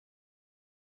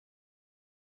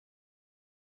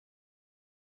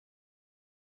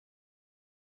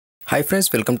hi friends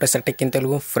welcome to take in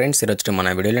Telugu friends मन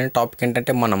video topic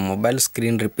ఏంటంటే మన మొబైల్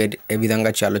స్క్రీన్ రిపేర్ ఏ విధంగా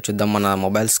చేయాలో చూద్దాం మన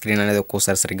మొబైల్ స్క్రీన్ అనేది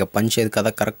ఒక్కోసారి సరిగ్గా పనిచేయదు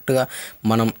కదా కరెక్ట్ గా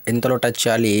మనం ఎంతలో టచ్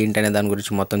చేయాలి ఏంటి అనే దాని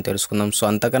గురించి మొత్తం తెలుసుకుందాం సో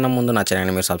అంతకన్నా ముందు నా ఛానల్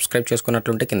ని మీరు సబ్స్క్రైబ్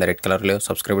చేసుకున్నట్లుంటే కింద రెడ్ కలర్ లో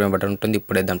సబ్స్క్రైబ్ బటన్ ఉంటుంది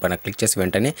ఇప్పుడే దానిపైన క్లిక్ చేసి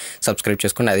వెంటనే సబ్స్క్రైబ్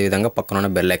చేసుకోండి అదే విధంగా పక్కన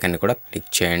ఉన్న బెల్ ఐకాన్ ని కూడా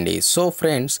క్లిక్ చేయండి సో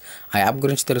ఫ్రెండ్స్ ఆ యాప్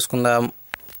గురించి తెలుసుకుందాం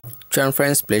చూడండి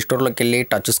ఫ్రెండ్స్ ప్లే స్టోర్ లోకి వెళ్ళి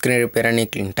టచ్ స్క్రీన్ రిపేర్ అని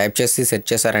టైప్ చేసి సెర్చ్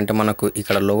చేశారంటే మనకు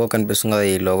ఇక్కడ లోగో కనిపిస్తుంది కదా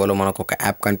ఈ లోగోలో మనకు ఒక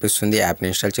యాప్ కనిపిస్తుంది యాప్ ని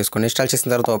ఇన్‌స్టాల్ చేసుకోండి ఇన్‌స్టాల్ చేసిన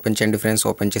తర్వాత ఓపెన్ చేయండి ఫ్రెండ్స్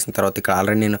ఓపెన్ చేసిన తర్వాత ఇక్కడ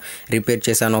ఆల్రెడీ నేను రిపేర్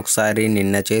చేశాను ఒకసారి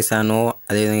నిన్న చేశాను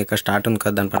అదే విధంగా ఇక్కడ స్టార్ట్ ఉంది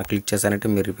కదా దానిపైన క్లిక్ చేశారంటే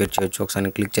మీరు రిపేర్ చేయొచ్చు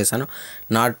ఒకసారి క్లిక్ చేశాను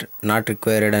నాట్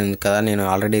రిక్వైర్డ్ అని కదా నేను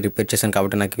ఆల్రెడీ రిపేర్ చేశాను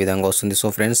కాబట్టి నాకు ఈ విధంగా వస్తుంది సో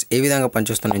ఫ్రెండ్స్ ఏ విధంగా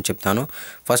పనిచేస్తుందో నేను చెప్తాను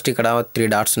ఫస్ట్ ఇక్కడ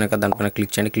 3 డాట్స్ ఉన్నాయి కదా దానిపైన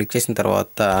క్లిక్ చేయండి క్లిక్ చేసిన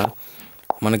తర్వాత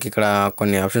మనకి ఇక్కడ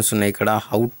కొన్ని ఆప్షన్స్ ఉన్నాయి ఇక్కడ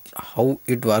హౌ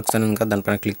ఇట్ వర్క్స్ అని ఇంకా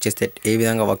దానిపైన క్లిక్ చేస్తే ఏ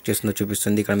విధంగా వర్క్ చేస్తుందో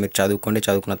చూపిస్తుంది ఇక్కడ మీరు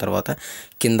చదువుకున్న తర్వాత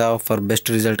కింద ఫర్ బెస్ట్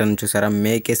రిజల్ట్ అని చూసారా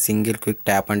make a single quick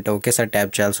tap అంటే ఒకేసారి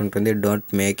ట్యాప్ చేయాల్సి ఉంటుంది don't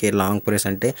make a long press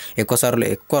అంటే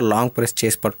ఎక్కువ లాంగ్ ప్రెస్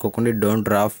చేసి పట్టుకోకండి డోంట్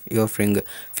డ్రాప్ యువర్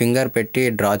ఫింగర్ పెట్టి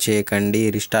డ్రా చేయకండి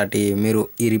రిస్టార్ట్ మీరు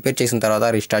ఈ రిపేర్ చేసిన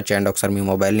తర్వాత రిస్టార్ట్ చేయండి ఒకసారి మీ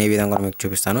మొబైల్ని ఏ విధంగా మీకు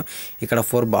చూపిస్తాను ఇక్కడ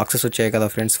 4 బాక్సెస్ వచ్చాయి కదా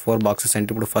ఫ్రెండ్స్ 4 బాక్సెస్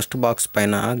అంటే ఇప్పుడు ఫస్ట్ బాక్స్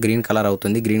పైన గ్రీన్ కలర్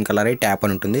అవుతుంది గ్రీన్ కలర్ అయి ట్యాప్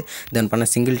అని ఉంటుంది దానిపైన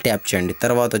సింగిల్ ట్యాప్ చేయండి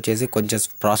తర్వాత వచ్చేసి కొంచెం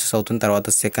ప్రాసెస్ అవుతుంది తర్వాత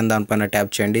సెకండ్ దానిపైన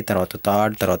ట్యాప్ చేయండి తర్వాత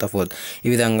థర్డ్ తర్వాత ఫోర్త్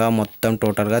ఈ విధంగా మొత్తం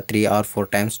టోటల్గా 3 or 4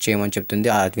 టైమ్స్ చేయమని చెప్తుంది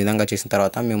ఆ విధంగా చేసిన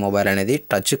తర్వాత మీ మొబైల్ అనేది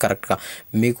టచ్ కరెక్ట్గా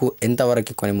మీకు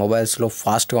ఎంతవరకు కొన్ని మొబైల్స్లో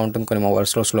ఫాస్ట్గా ఉంటుంది కొన్ని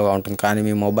మొబైల్స్లో స్లోగా ఉంటుంది కానీ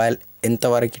మీ మొబైల్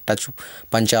ఎంతవరకు టచ్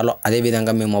పంచాలో అదే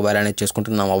విధంగా మీ మొబైల్ అనేది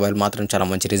చేసుకుంటుంది నా మొబైల్ మాత్రం చాలా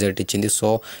మంచి రిజల్ట్ ఇచ్చింది సో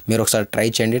మీరు ఒకసారి ట్రై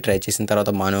చేయండి ట్రై చేసిన తర్వాత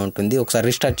బాగానే ఉంటుంది ఒకసారి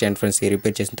రీస్టార్ట్ చేయండి ఫ్రెండ్స్ ఈ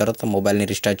రిపేర్ చేసిన తర్వాత మొబైల్ని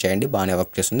రీస్టార్ట్ చేయండి బాగానే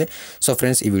వర్క్ చేస్తుంది సో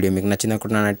ఫ్రెండ్స్ ఈ వీడియో మీకు నచ్చింది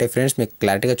అనుకుంటున్నానంటే ఫ్రెండ్స్ మీకు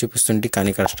క్లారిటీగా చూపిస్తుంది కానీ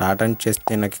ఇక్కడ స్టార్ట్ అని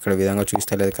చేస్తే నాకు ఇక్కడ విధంగా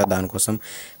చూపిస్తలేదు కదా దానికోసం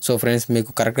సో ఫ్రెండ్స్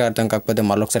మీకు కరెక్ట్గా అర్థం కాకపోతే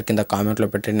మళ్ళీ ఒకసారి కింద కామెంట్లో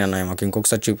పెట్టండి మాకు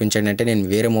ఇంకొకసారి చూపించండి అంటే నేను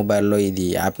వేరే మొబైల్లో ఇది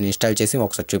యాప్ని ఇన్స్టాల్ చేసి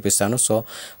ఒకసారి చూపిస్తాను సో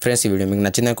ఫ్రెండ్స్ ఈ వీడియో మీకు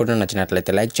నచ్చింది అనుకుంటున్నాను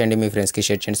నచ్చినట్లయితే లైక్ చేయండి మీ ఫ్రెండ్స్కి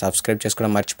షేర్ చేయండి సబ్స్క్రైబ్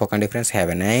చేసుకోవడం మర్చిపోకండి friends have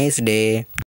a nice day